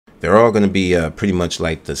They're all going to be pretty much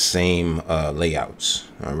like the same layouts.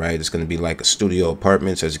 All right, it's going to be like a studio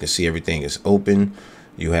apartments. As you can see, everything is open.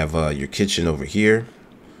 You have your kitchen over here.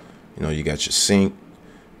 You know, you got your sink.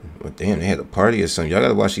 Well, damn, they had a party or something. Y'all got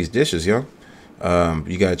to wash these dishes, yo.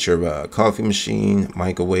 You got your coffee machine,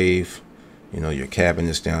 microwave. You know, your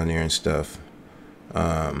cabinets down there and stuff.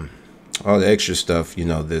 All the extra stuff, you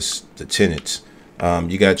know, the tenants.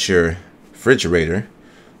 You got your refrigerator.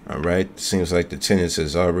 All right, seems like the tenants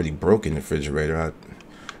has already broken the refrigerator.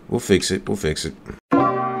 We'll fix it. We'll fix it. Push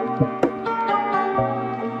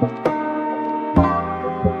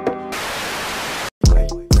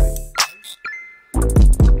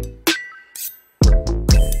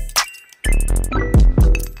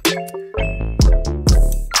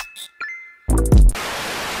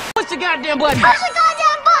the goddamn button. Push the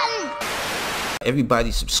goddamn button. Everybody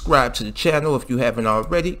subscribe to the channel if you haven't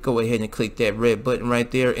already. Go ahead and click that red button right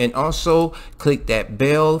there, and also click that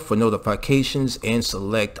bell for notifications and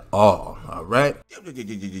select all. All right.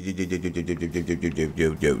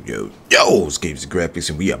 Yo, Escapes Graphics,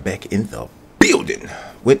 and we are back in the building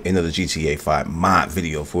with another GTA 5 mod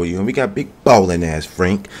video for you. And we got big ballin' ass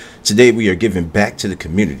Frank. Today we are giving back to the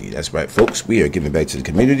community. That's right, folks. We are giving back to the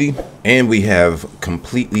community, and we have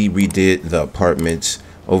completely redid the apartments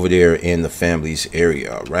over there in the family's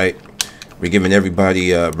area. All right, we're giving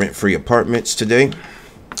everybody rent-free apartments today.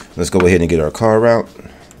 Let's go ahead and get our car out,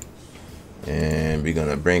 and we're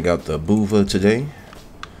gonna bring out the Buva today.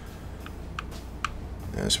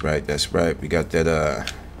 That's right, that's right. We got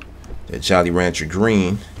that that Jolly Rancher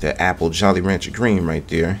green, that apple Jolly Rancher green right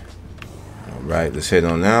there. All right, let's head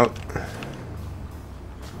on out.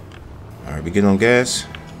 All right, we get on gas.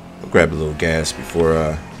 We'll grab a little gas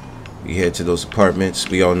before we head to those apartments.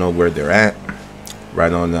 We all know where they're at.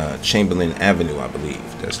 Right on Chamberlain Avenue, I believe.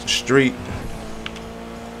 That's the street.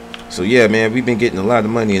 So yeah, man, we've been getting a lot of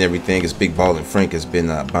money and everything. As Big Ballin' Frank has been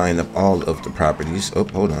buying up all of the properties. Oh,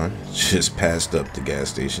 hold on. Just passed up the gas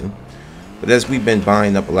station. But as we've been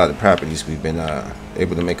buying up a lot of properties, we've been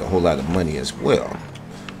able to make a whole lot of money as well.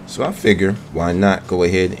 So I figure, why not go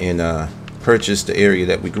ahead and purchase the area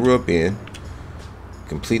that we grew up in,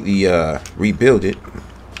 completely rebuild it,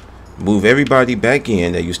 move everybody back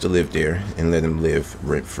in that used to live there, and let them live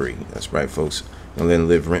rent-free. That's right, folks. Gonna let them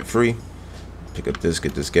live rent-free. Pick up this,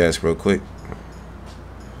 get this gas real quick.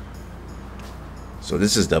 So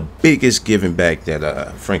this is the biggest giving back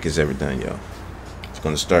that Frank has ever done, yo. It's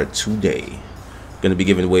gonna start today. Gonna be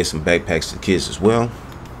giving away some backpacks to the kids as well.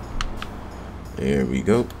 There we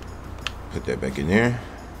go. Put that back in there.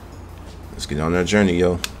 Let's get on our journey,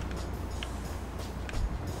 yo.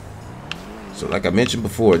 So like I mentioned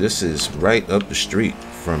before, this is right up the street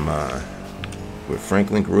from where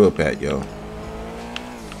Franklin grew up at, yo.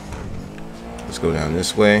 Let's go down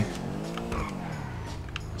this way.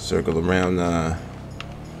 Circle around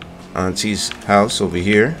Auntie's house over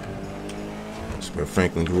here. That's where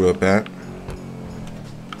Franklin grew up at.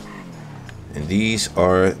 And these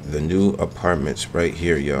are the new apartments right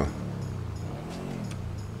here, yo.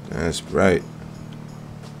 That's right.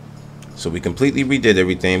 So we completely redid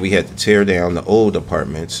everything. We had to tear down the old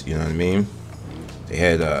apartments, you know what I mean? They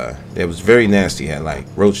had it was very nasty, had like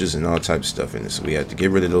roaches and all types of stuff in it. So we had to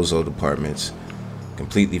get rid of those old apartments,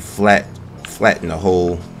 completely flatten the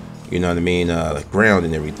whole, you know what I mean, ground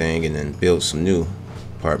and everything, and then build some new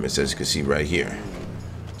apartments, as you can see right here.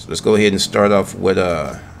 So let's go ahead and start off with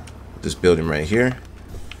this building right here.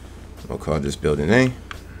 We'll call this building A.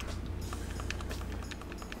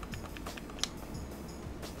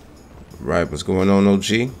 Right, what's going on,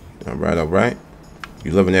 OG? All right, all right.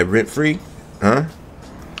 You loving that rent-free? Huh?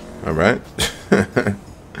 All right. All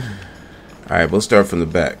right, we'll start from the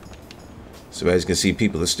back. So as you can see,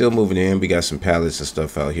 people are still moving in. We got some pallets and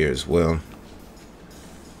stuff out here as well.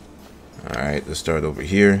 All right, let's start over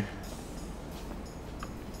here.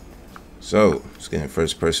 So let's get in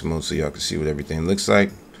first person mode so y'all can see what everything looks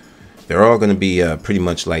like. They're all going to be pretty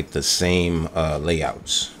much like the same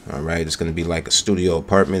layouts. All right, it's going to be like a studio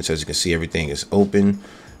apartments. As you can see, everything is open.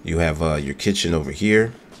 You have your kitchen over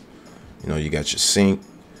here. You know, you got your sink.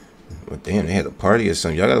 Well, damn, they had a party or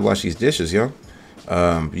something. Y'all got to wash these dishes, yo.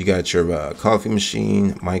 You got your coffee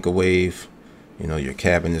machine, microwave. You know, your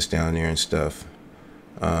cabinets down there and stuff.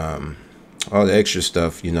 All the extra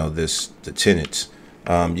stuff, you know, the tenants.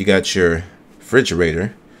 You got your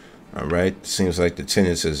refrigerator. All right, seems like the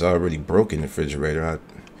tenants has already broken the refrigerator.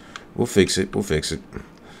 We'll fix it. We'll fix it.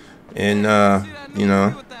 And you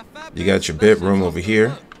know, you got your bedroom over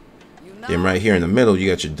here. Then right here in the middle, you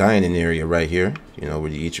got your dining area right here. You know, where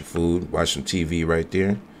you eat your food, watch some TV right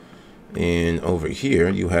there. And over here,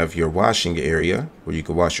 you have your washing area where you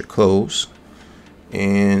can wash your clothes.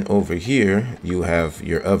 And over here, you have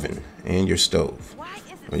your oven and your stove.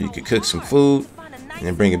 Or you could cook some food and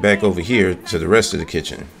then bring it back over here to the rest of the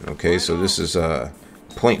kitchen. Okay, so this is a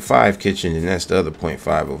 0.5 kitchen, and that's the other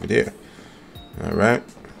 0.5 over there. All right.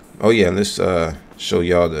 Oh yeah, let's show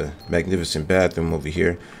y'all the magnificent bathroom over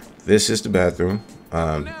here. This is the bathroom.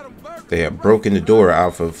 They have broken the door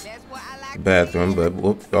out of the bathroom, but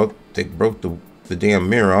they broke the damn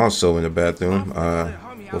mirror also in the bathroom.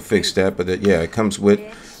 We'll fix that, but yeah, it comes with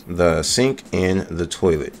the sink and the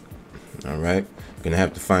toilet. All right, you're gonna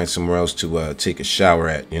have to find somewhere else to take a shower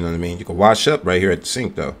at. You know what I mean? You can wash up right here at the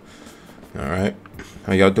sink though. All right,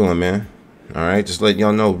 how y'all doing, man? All right, just letting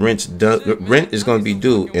y'all know rent is gonna be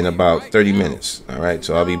due in about 30 minutes. All right,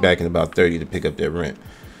 so I'll be back in about 30 to pick up that rent.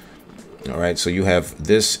 All right, so you have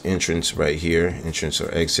this entrance right here, entrance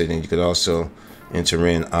or exit, and you could also enter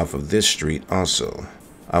in off of this street also.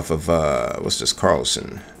 Off of, what's this,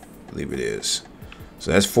 Carlson, I believe it is.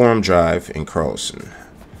 So that's Forum Drive in Carlson.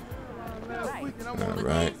 All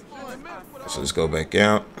right, so let's go back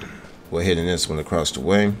out. We're hitting this one across the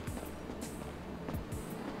way.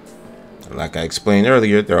 Like I explained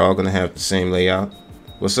earlier, they're all going to have the same layout.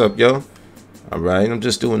 What's up, yo? All right, I'm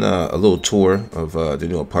just doing a little tour of the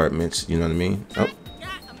new apartments, you know what I mean?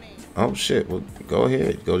 Oh shit, well, go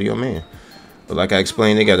ahead, go to your man. But like I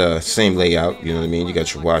explained, they got a same layout, you know what I mean? You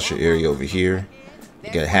got your washer area over here.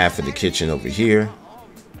 You got half of the kitchen over here.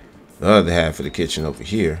 The other half of the kitchen over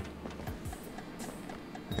here.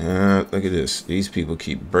 Look at this. These people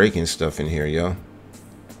keep breaking stuff in here, yo.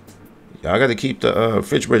 Y'all got to keep the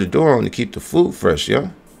refrigerator door on to keep the food fresh, yo.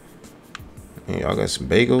 Y'all got some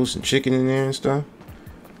bagels and chicken in there and stuff.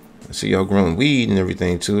 I see y'all growing weed and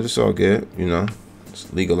everything too. It's all good, you know.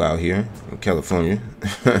 It's legal out here in California.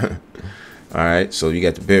 All right, so you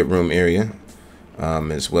got the bedroom area,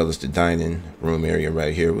 as well as the dining room area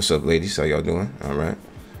right here. What's up, ladies? How y'all doing? All right.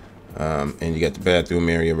 And you got the bathroom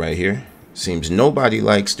area right here. Seems nobody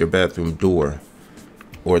likes their bathroom door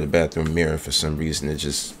or the bathroom mirror for some reason. It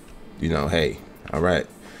just, you know, hey, all right.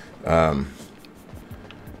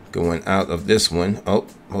 Going out of this one. Oh,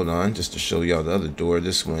 hold on, just to show y'all the other door.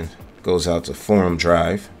 This one goes out to Forum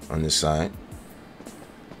Drive on this side.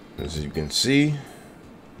 As you can see,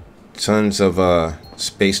 tons of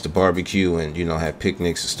space to barbecue and, you know, have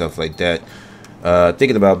picnics and stuff like that.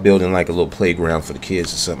 Thinking about building like a little playground for the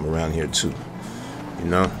kids or something around here too, you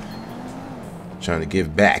know, trying to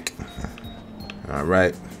give back. All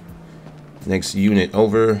right, next unit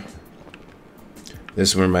over.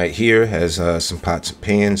 This one right here has some pots and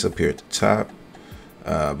pans up here at the top.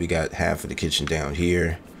 We got half of the kitchen down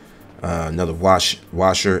here. Another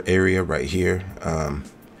washer area right here.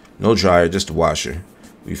 No dryer, just a washer.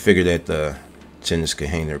 We figured that the tenants could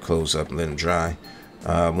hang their clothes up and let them dry.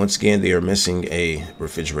 Once again, they are missing a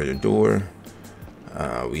refrigerator door.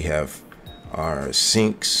 We have our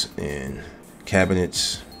sinks and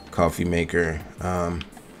cabinets, coffee maker.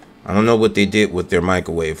 I don't know what they did with their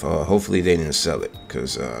microwave. Hopefully they didn't sell it,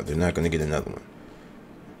 because they're not going to get another one.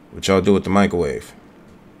 What y'all do with the microwave?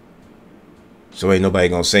 So ain't nobody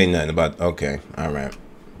going to say nothing about, okay, all right.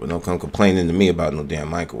 Well, don't come complaining to me about no damn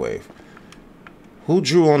microwave. Who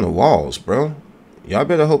drew on the walls, bro? Y'all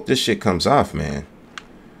better hope this shit comes off, man.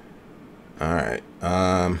 All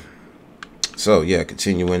right. So, yeah,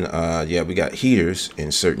 continuing. Yeah, we got heaters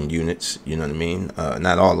in certain units, you know what I mean?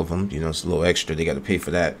 Not all of them, you know, it's a little extra. They got to pay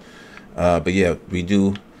for that. But, yeah, we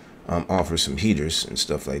do offer some heaters and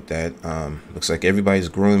stuff like that. Looks like everybody's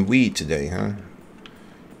growing weed today, huh?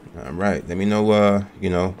 All right. Let me know, you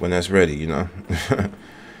know, when that's ready, you know.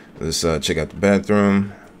 Let's check out the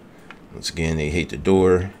bathroom. Once again, they hate the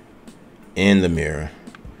door and the mirror.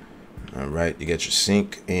 All right. You got your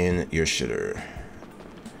sink and your shitter.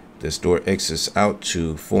 This door exits out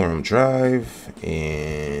to Forum Drive,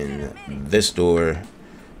 and this door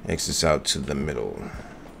exits out to the middle.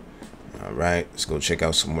 All right, let's go check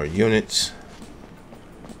out some more units.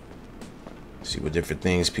 See what different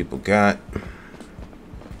things people got.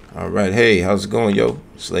 All right, hey, how's it going, yo?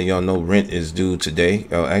 Just letting y'all know rent is due today.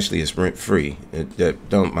 Oh, actually, it's rent free.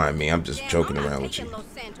 Don't mind me, I'm just joking around with you. All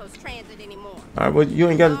right, well, you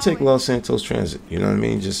ain't got to take Los Santos Transit. You know what I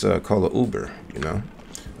mean? Just call an Uber, you know?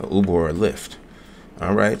 An Uber or a Lyft.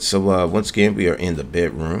 All right, so once again, we are in the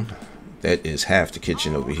bedroom. That is half the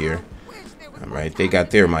kitchen over here. All right, they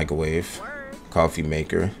got their microwave, coffee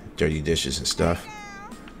maker, dirty dishes and stuff.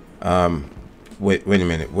 Wait a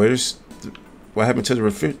minute. What happened to the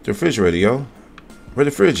refrigerator, yo? Where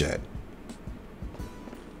the fridge at?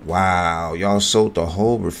 Wow, y'all sold the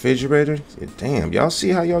whole refrigerator? Damn, y'all see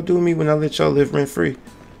how y'all do me when I let y'all live rent free?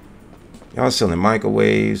 Y'all selling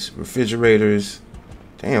microwaves, refrigerators,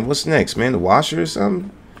 Damn, what's next, man? The washer or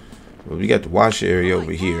something? Well, we got the washer area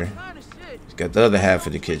over here. We got the other half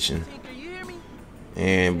of the kitchen.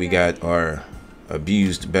 And we got our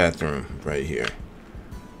abused bathroom right here.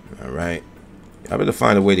 Alright. I better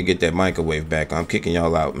find a way to get that microwave back. I'm kicking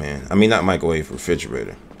y'all out, man. I mean, not microwave,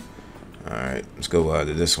 refrigerator. Alright, let's go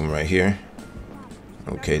to this one right here.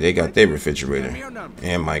 Okay, they got their refrigerator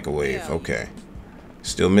and microwave. Okay.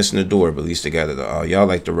 Still missing the door, but at least they got it. Y'all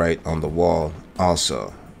like to write on the wall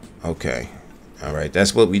also. Okay. Alright,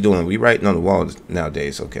 that's what we doing. We writing on the wall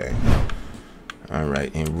nowadays. Okay.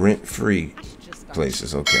 Alright, and rent-free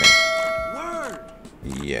places. Okay.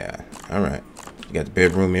 Yeah. Alright. You got the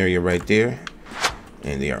bedroom area right there.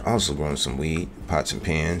 And they are also growing some weed. Pots and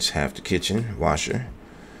pans. Half the kitchen. Washer.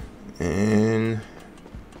 And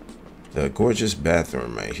the gorgeous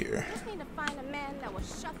bathroom right here.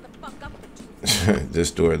 This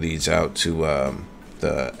door leads out to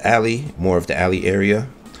the alley. More of the alley area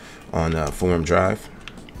on Forum Drive.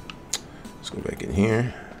 Let's go back in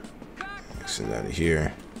here. Exit out of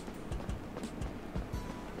here.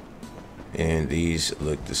 And these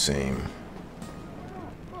look the same.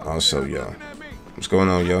 Also, yo. What's going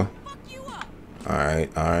on, yo?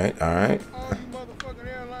 Alright.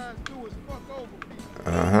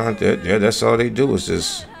 Yeah, that's all they do is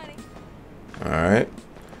this. Alright.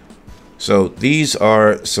 So these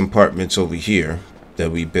are some apartments over here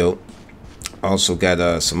that we built. Also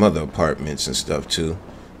got some other apartments and stuff too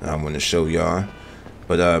that I'm going to show y'all.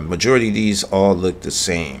 But majority of these all look the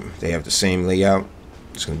same. They have the same layout.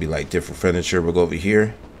 It's going to be like different furniture. We'll go over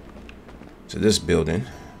here to this building.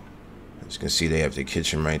 As you can see, they have the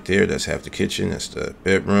kitchen right there. That's half the kitchen. That's the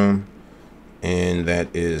bedroom. And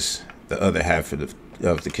that is the other half of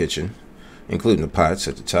the kitchen, including the pots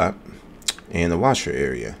at the top and the washer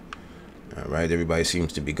area. All right, everybody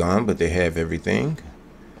seems to be gone, but they have everything.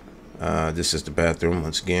 This is the bathroom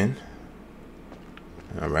once again.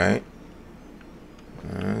 All right.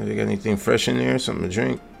 They got anything fresh in there? Something to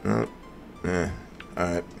drink? No. All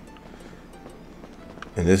right.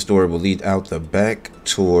 And this door will lead out the back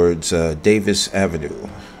towards Davis Avenue.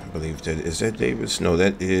 I believe that is that Davis? No,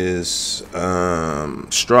 that is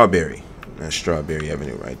Strawberry. That's Strawberry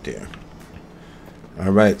Avenue right there.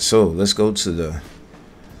 All right, so let's go to the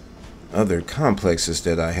other complexes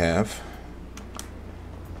that I have.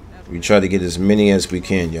 We try to get as many as we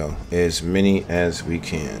can, yo. As many as we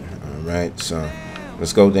can. All right, so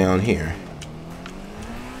let's go down here.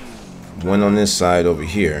 One on this side over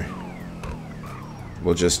here.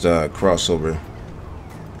 We'll just cross over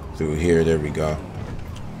through here. There we go.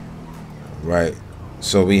 Right.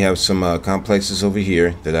 So we have some complexes over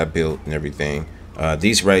here that I built and everything.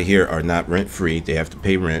 These right here are not rent free. They have to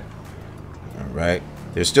pay rent. All right.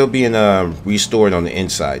 They're still being restored on the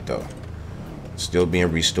inside though. Still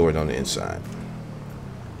being restored on the inside.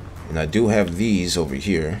 And I do have these over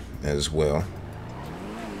here as well.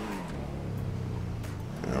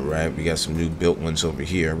 All right, we got some new built ones over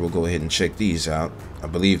here. We'll go ahead and check these out. I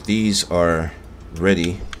believe these are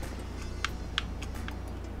ready.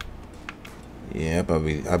 Yeah,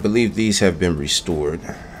 I believe these have been restored.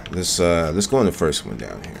 Let's go on the first one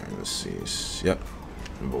down here. Let's see. Yep,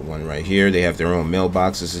 number one right here. They have their own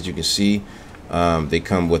mailboxes, as you can see. They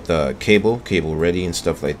come with cable ready and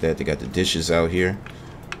stuff like that. They got the dishes out here.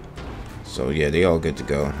 So yeah, they all good to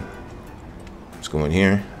go. Let's go in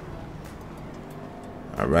here.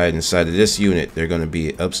 All right, inside of this unit, they're going to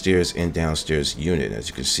be upstairs and downstairs unit. As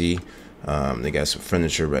you can see, they got some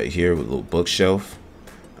furniture right here with a little bookshelf.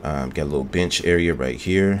 Got a little bench area right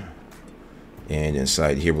here. And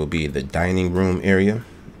inside here will be the dining room area.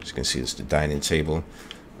 As you can see, it's the dining table.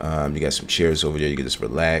 You got some chairs over there. You can just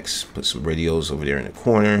relax. Put some radios over there in the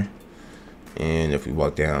corner. And if we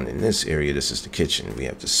walk down in this area, this is the kitchen. We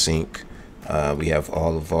have the sink. We have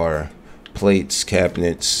all of our plates,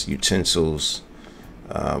 cabinets, utensils.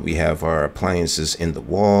 We have our appliances in the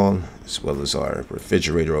wall, as well as our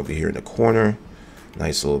refrigerator over here in the corner.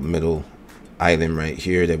 Nice little middle island right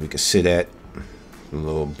here that we can sit at. A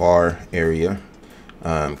little bar area.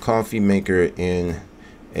 Coffee maker and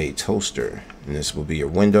a toaster. And this will be your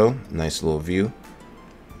window. Nice little view.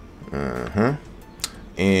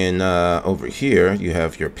 And over here, you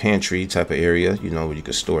have your pantry type of area, you know, where you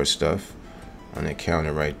can store stuff on that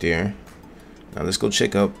counter right there. Now let's go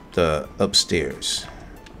check out the upstairs.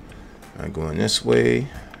 Alright, going this way,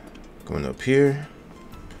 going up here.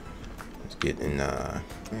 Let's get in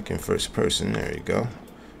back in first person. There you go.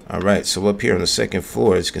 Alright, so up here on the second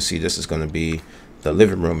floor, as you can see, this is going to be the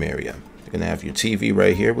living room area. You're going to have your TV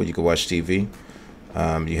right here where you can watch TV.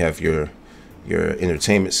 You have your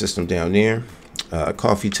entertainment system down there.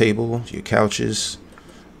 Coffee table, your couches,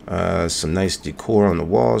 Some nice decor on the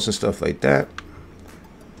walls and stuff like that.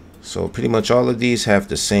 So pretty much all of these have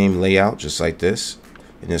the same layout, just like this.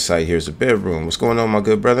 And inside here's a bedroom. What's going on, my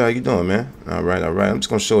good brother? How you doing, man? All right. I'm just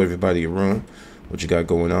gonna show everybody your room, what you got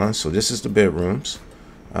going on. So this is the bedrooms.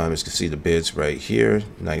 As you can see, the beds right here.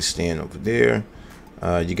 Nice stand over there.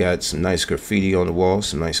 You got some nice graffiti on the wall,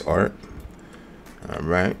 some nice art. All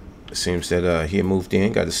right. It seems that he had moved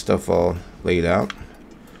in, got his stuff all laid out.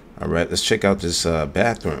 All right, let's check out this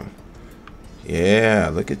bathroom.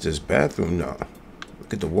 Yeah, look at this bathroom now.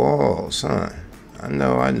 Look at the walls, huh? I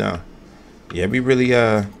know. Yeah, we really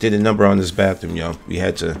did a number on this bathroom, yo. We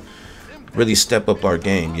had to really step up our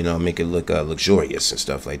game, you know, make it look luxurious and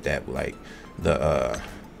stuff like that. Like the,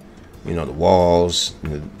 you know, the walls,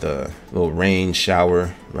 the little rain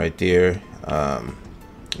shower right there.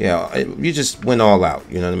 Yeah, we just went all out,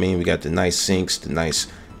 you know what I mean? We got the nice sinks, the nice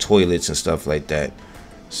toilets and stuff like that.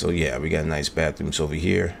 So yeah, we got nice bathrooms over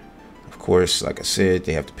here. Of course, like I said,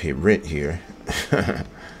 they have to pay rent here.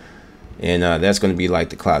 And that's going to be like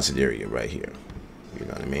the closet area right here. You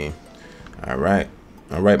know what I mean? All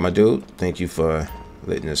right, my dude. Thank you for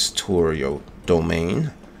letting us tour your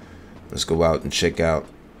domain. Let's go out and check out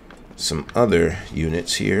some other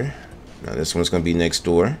units here. Now this one's going to be next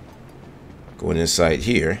door. Going inside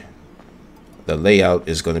here, the layout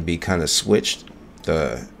is going to be kind of switched.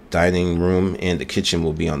 The dining room and the kitchen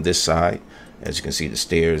will be on this side. As you can see, the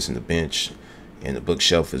stairs and the bench and the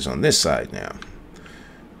bookshelf is on this side now.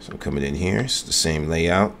 So coming in here, it's the same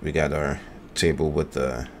layout. We got our table with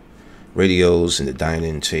the radios and the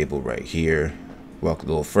dining table right here. Walk a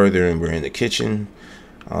little further and we're in the kitchen.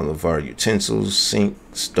 All of our utensils, sink,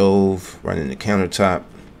 stove, running the countertop.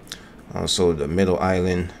 Also the middle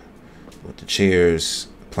island with the chairs,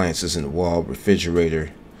 appliances in the wall,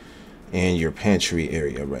 refrigerator, and your pantry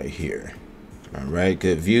area right here. All right,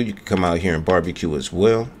 good view. You can come out here and barbecue as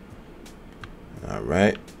well. All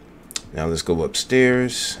right, now let's go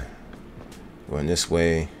upstairs. Going this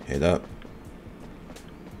way, head up.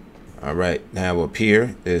 All right, now up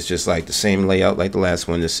here is just like the same layout like the last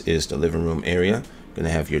one. This is the living room area.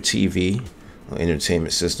 Gonna have your TV,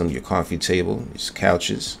 entertainment system, your coffee table, your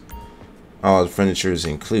couches. All the furniture is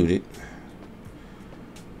included.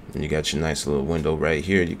 And you got your nice little window right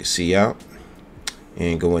here you can see out.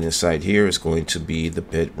 And going inside here is going to be the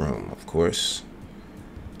bedroom, of course.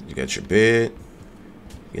 You got your bed,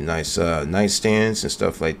 your nice nightstands and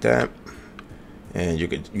stuff like that. And you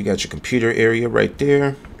got your computer area right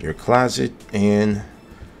there, your closet, and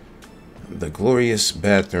the glorious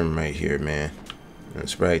bathroom right here, man.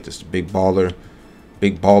 That's right, that's the big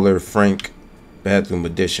baller Frank bathroom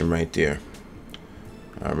edition right there.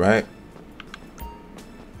 All right.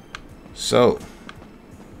 So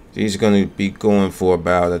these are going to be going for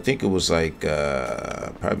about, I think it was like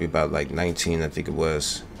probably about like 19. I think it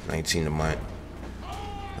was 19 a month.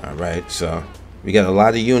 All right, so we got a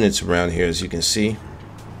lot of units around here, as you can see,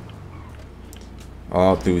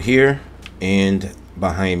 all through here and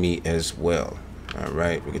behind me as well. All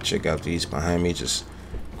right, we can check out these behind me. Just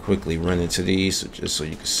quickly run into these just so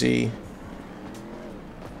you can see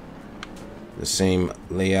the same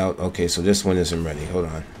layout. Okay, so this one isn't ready. Hold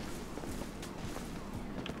on.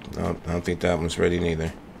 No, I don't think that one's ready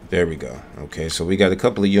neither. There we go. Okay, so we got a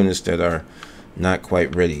couple of units that are not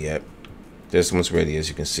quite ready yet. This one's ready, as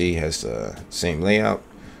you can see, has the same layout,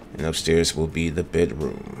 and upstairs will be the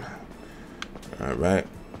bedroom. All right,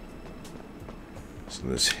 so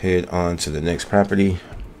let's head on to the next property.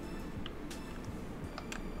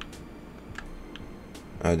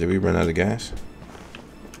 Did we run out of gas?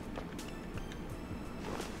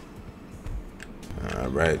 All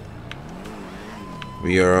right,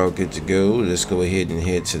 we are all good to go. Let's go ahead and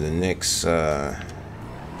head to the next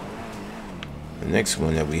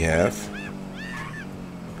one that we have.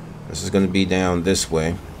 This is going to be down this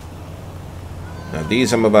way. Now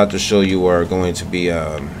these I'm about to show you are going to be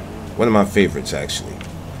one of my favorites, actually,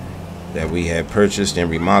 that we have purchased and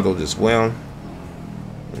remodeled as well.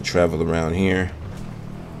 And travel around here.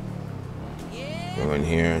 Go in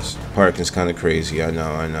here. Parking's kind of crazy. I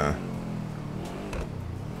know.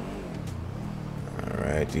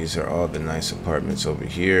 Alright, these are all the nice apartments over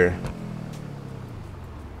here.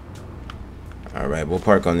 Alright, we'll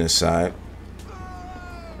park on this side.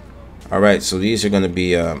 Alright, so these are going to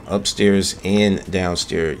be upstairs and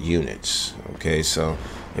downstairs units. Okay, so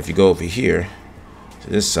if you go over here to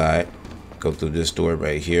this side, go through this door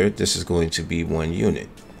right here, this is going to be one unit.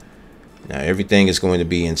 Now everything is going to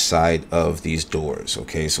be inside of these doors.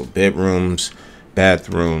 Okay, so bedrooms,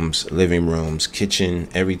 bathrooms, living rooms, kitchen,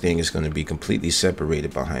 everything is going to be completely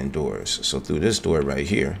separated behind doors. So through this door right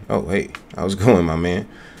here, oh hey, how's it going, my man?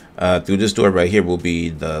 Through this door right here will be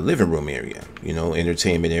the living room area, you know,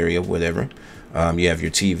 entertainment area, whatever. You have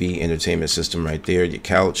your TV entertainment system right there, your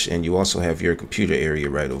couch, and you also have your computer area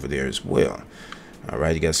right over there as well. All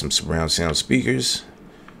right, you got some surround sound speakers.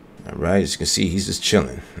 All right, as you can see, he's just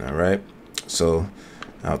chilling. All right, so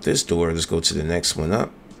out this door, let's go to the next one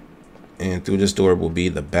up. And through this door will be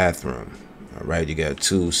the bathroom. All right, you got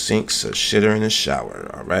 2 sinks, a shitter, and a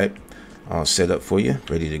shower. All right, all set up for you,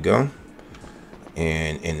 ready to go.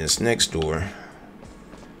 And in this next door,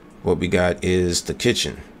 what we got is the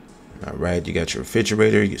kitchen. All right, you got your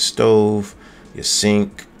refrigerator, your stove, your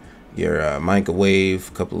sink, your microwave,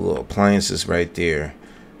 a couple of little appliances right there.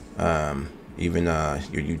 Even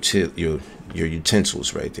your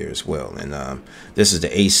utensils right there as well. And this is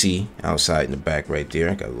the AC outside in the back right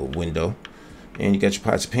there. Got a little window, and you got your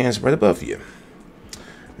pots and pans right above you.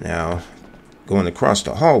 Now, going across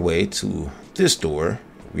the hallway to this door,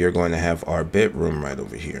 we are going to have our bedroom right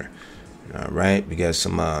over here. All right, we got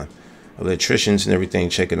some electricians and everything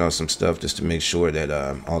checking out some stuff just to make sure that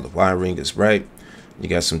all the wiring is right. You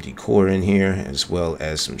got some decor in here, as well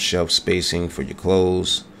as some shelf spacing for your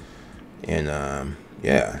clothes. And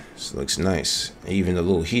yeah, this looks nice. Even a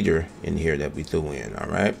little heater in here that we threw in. All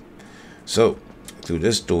right, so through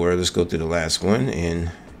this door, let's go through the last one,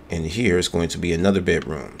 and in here is going to be another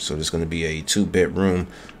bedroom. So there's going to be a 2-bedroom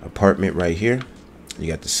apartment right here. You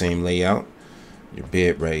got the same layout, your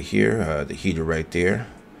bed right here, the heater right there,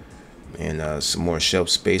 and some more shelf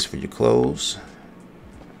space for your clothes.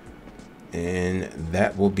 And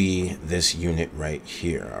that will be this unit right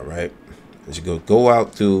here. All right, as you go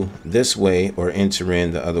out through this way or enter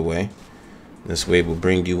in the other way. This way will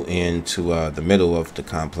bring you into the middle of the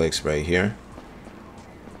complex right here.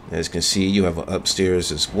 As you can see, you have an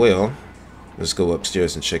upstairs as well. Let's go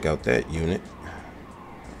upstairs and check out that unit.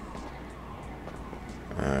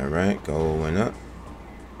 All right, going up.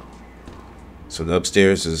 So the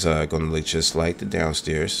upstairs is going to look just like the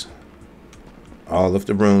downstairs. All of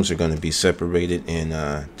the rooms are going to be separated in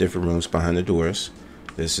different rooms behind the doors.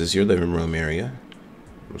 This is your living room area.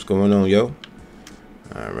 What's going on, yo?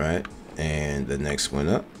 All right, and the next one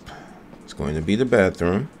up is going to be the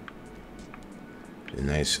bathroom. A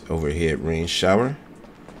nice overhead range shower.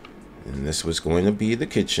 And this was going to be the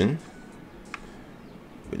kitchen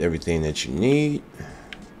with everything that you need.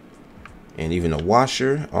 And even a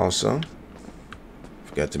washer also.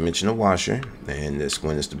 Forgot to mention a washer. And this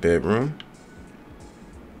one is the bedroom.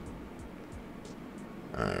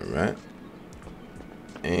 Alright.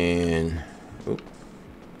 And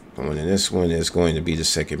going in this one is going to be the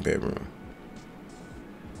second bedroom.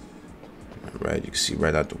 Alright, you can see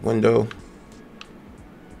right out the window.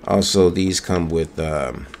 Also, these come with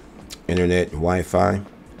internet and Wi-Fi.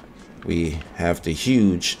 We have the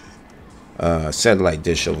huge satellite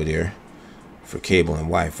dish over there for cable and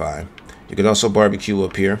Wi-Fi. You can also barbecue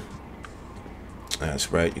up here.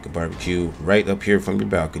 That's right, you can barbecue right up here from your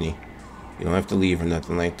balcony. You don't have to leave or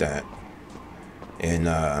nothing like that. And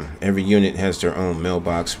every unit has their own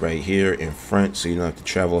mailbox right here in front, so you don't have to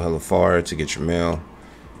travel hella far to get your mail.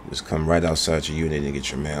 Just come right outside your unit and get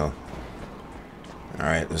your mail.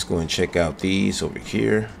 Alright, let's go and check out these over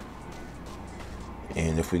here.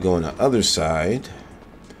 And if we go on the other side,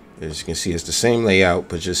 as you can see, it's the same layout,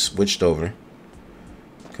 but just switched over.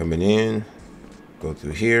 Coming in, go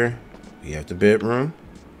through here. We have the bedroom.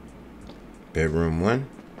 Bedroom 1.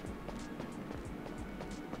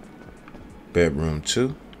 Bedroom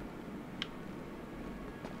 2.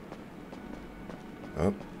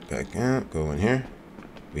 Up, back out, go in here.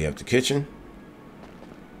 We have the kitchen,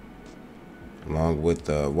 along with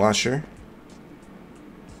the washer.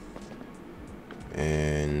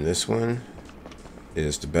 And this one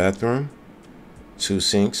is the bathroom. 2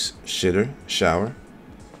 sinks, shitter, shower.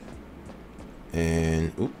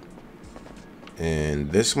 And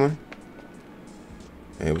this one.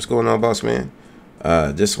 Hey, what's going on, boss man?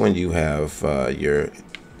 This one you have your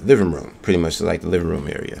living room, pretty much like the living room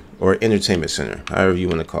area or entertainment center, however you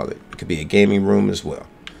want to call it. It could be a gaming room as well.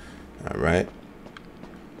 All right.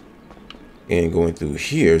 And going through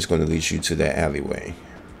here is going to lead you to that alleyway.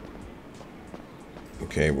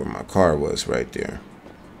 Okay, where my car was right there.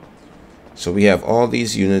 So we have all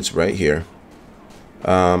these units right here.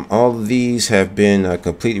 All of these have been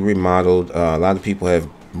completely remodeled. A lot of people have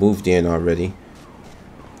moved in already.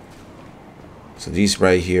 So these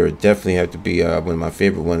right here definitely have to be one of my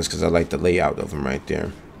favorite ones because I like the layout of them right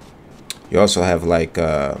there. You also have like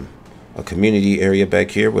a community area back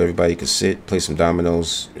here where everybody can sit, play some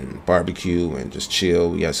dominoes and barbecue and just chill.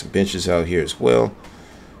 We got some benches out here as well.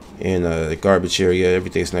 And the garbage area,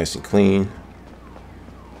 everything's nice and clean.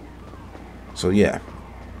 So yeah,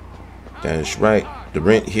 that is right. The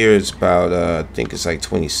rent here is about I think it's like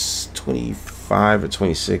 25 or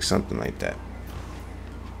 26, something like that.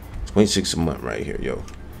 26 a month right here, yo.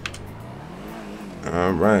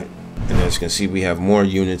 All right, and as you can see, we have more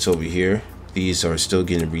units over here. These are still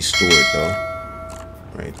getting restored though,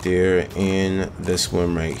 right there, and this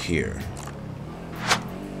one right here.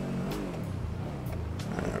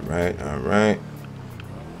 All right.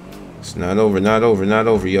 It's not over, not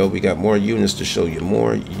over, yo. We got more units to show you,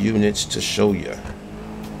 more units to show you.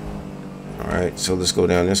 All right, so let's go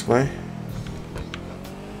down this way.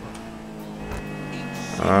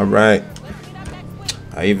 All right.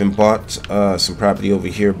 I even bought some property over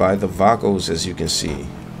here by the Vagos, as you can see.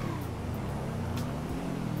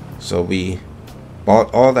 So we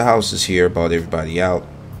bought all the houses here, bought everybody out,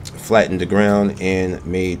 flattened the ground, and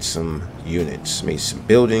made some units, made some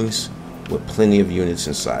buildings with plenty of units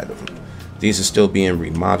inside of them. These are still being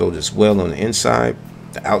remodeled as well on the inside.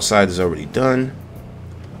 The outside is already done.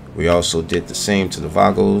 We also did the same to the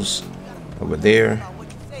Vagos over there.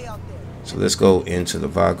 So let's go into the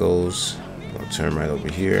Vagos. I'll turn right over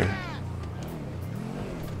here.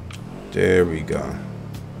 There we go.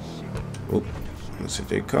 Oop, let's hit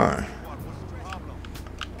their car.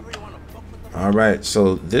 All right,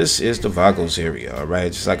 so this is the Vagos area. All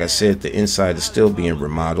right, just like I said, the inside is still being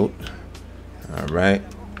remodeled. All right,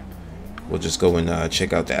 we'll just go and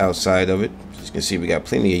check out the outside of it. As you can see, we got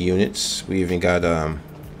plenty of units. We even got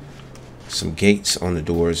some gates on the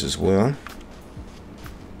doors as well.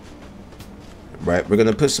 Right, we're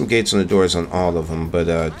gonna put some gates on the doors on all of them, but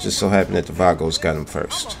just so happened that the Vagos got them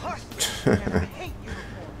first.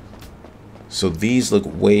 So these look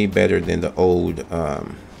way better than the old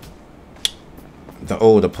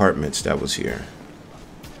apartments that was here.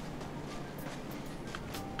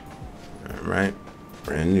 All right,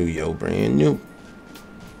 brand new, yo, brand new.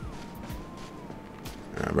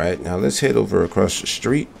 All right, now let's head over across the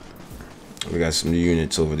street. We got some new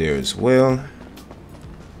units over there as well.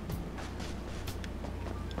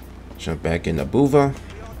 Jump back in the Buva.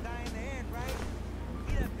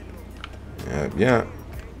 Yeah.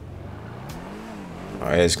 All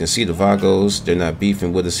right, as you can see, the Vagos, they're not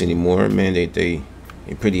beefing with us anymore, man. They're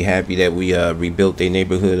pretty happy that we rebuilt their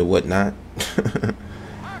neighborhood or whatnot.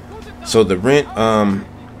 So the rent,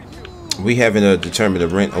 we haven't determined the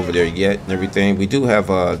rent over there yet and everything. We do have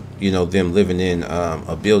you know, them living in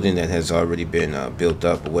a building that has already been built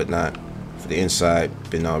up or whatnot. For the inside,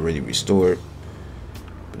 been already restored.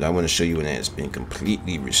 But I want to show you when it's been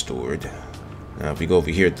completely restored. Now, if we go over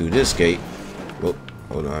here through this gate, whoop,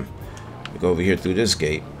 hold on. We go over here through this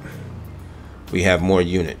gate. We have more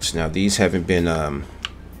units. Now, these haven't been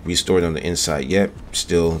restored on the inside yet.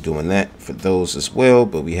 Still doing that for those as well.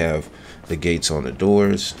 But we have the gates on the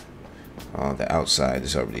doors. The outside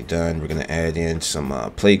is already done. We're going to add in some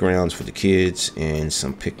playgrounds for the kids and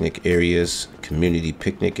some picnic areas, community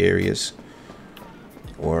picnic areas,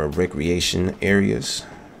 or recreation areas.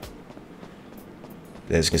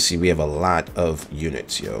 As you can see, we have a lot of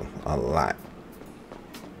units, yo. A lot.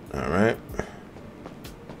 All right.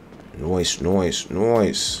 Noise, noise,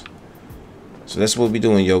 noise. So that's what we're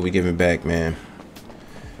doing, yo. We're giving back, man.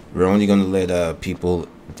 We're only going to let people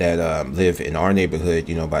that live in our neighborhood,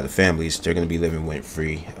 you know, by the families, they're going to be living rent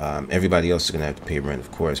free. Everybody else is going to have to pay rent,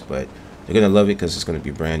 of course, but they're going to love it because it's going to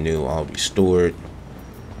be brand new, all restored.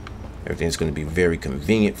 Everything's going to be very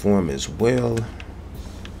convenient for them as well.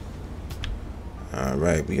 All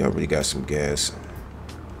right, we already got some gas.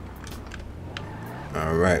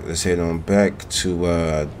 All right, let's head on back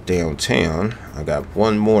to downtown. I got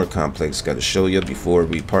one more complex got to show you before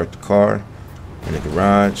we park the car in the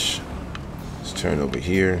garage. Let's turn over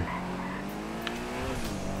here.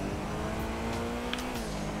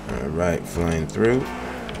 All right, flying through.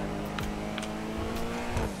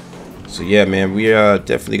 So yeah, man, we are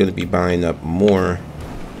definitely going to be buying up more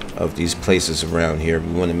of these places around here.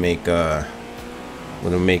 We want to make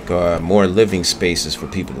more living spaces for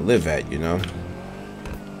people to live at, you know.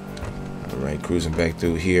 All right, cruising back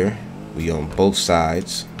through here. We own both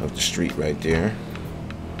sides of the street right there.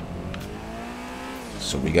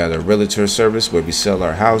 So we got a realtor service where we sell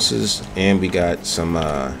our houses, and we got some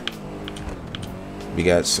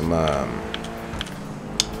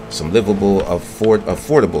livable,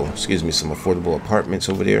 affordable, some affordable apartments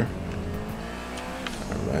over there.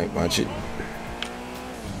 All right, watch it.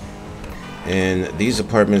 And these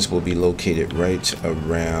apartments will be located right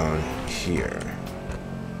around here.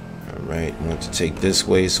 All right, we want to take this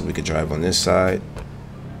way so we could drive on this side.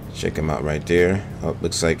 Check them out right there. Oh,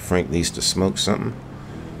 looks like Frank needs to smoke something.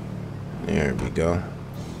 There we go.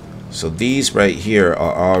 So these right here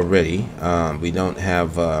are already, we don't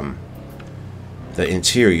have the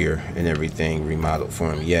interior and everything remodeled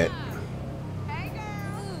for him yet,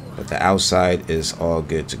 but the outside is all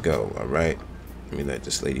good to go. All right, let me let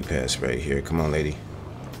this lady pass right here. Come on, lady.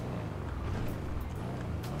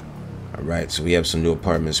 All right, so we have some new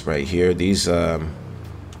apartments right here. These we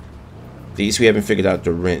haven't figured out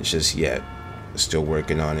the rent just yet. Still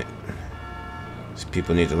working on it. So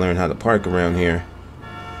people need to learn how to park around here.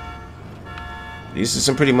 These are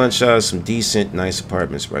some pretty much some decent, nice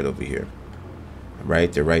apartments right over here.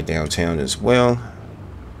 Right, they're right downtown as well.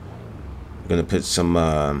 I'm gonna put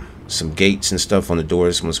some gates and stuff on the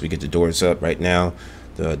doors once we get the doors up. Right now,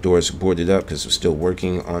 the doors are boarded up because we're still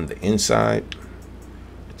working on the inside.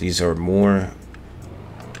 These are more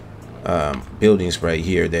buildings right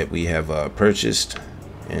here that we have purchased,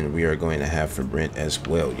 and we are going to have for rent as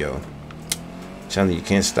well, yo. I'm telling you,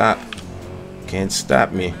 can't stop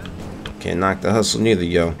me. Can't knock the hustle neither,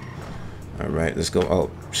 yo. All right, let's go. Oh,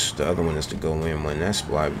 the other one is the go in one. That's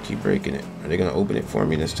why we keep breaking it. Are they gonna open it for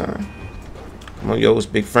me this time? Come on, yo, it's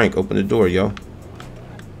Big Frank. Open the door, yo. All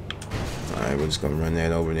right, we're just gonna run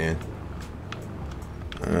that over then.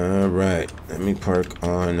 All right, let me park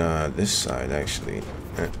on this side actually.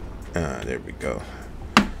 There we go.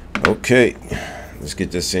 Okay, let's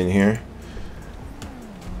get this in here.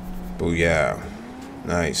 Booyah.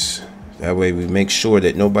 Nice. That way we make sure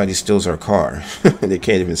that nobody steals our car. They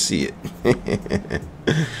can't even see it.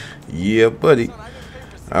 Yeah, buddy.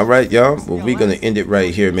 All right, y'all. Well, we're going to end it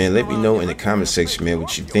right here, man. Let me know in the comment section, man,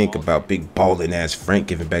 what you think about big ballin' ass Frank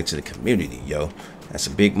giving back to the community, yo. That's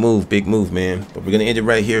a big move, man. But we're going to end it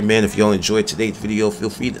right here, man. If y'all enjoyed today's video, feel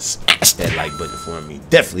free to smash that like button for me.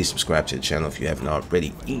 Definitely subscribe to the channel if you haven't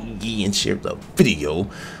already. And share the video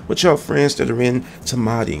with y'all friends that are into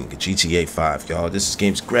modding GTA 5, y'all. This is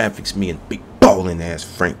Games Graphics, me and big ballin' ass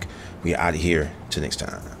Frank. We out of here. Till next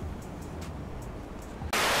time.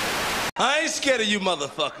 I ain't scared of you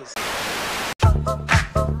motherfuckers.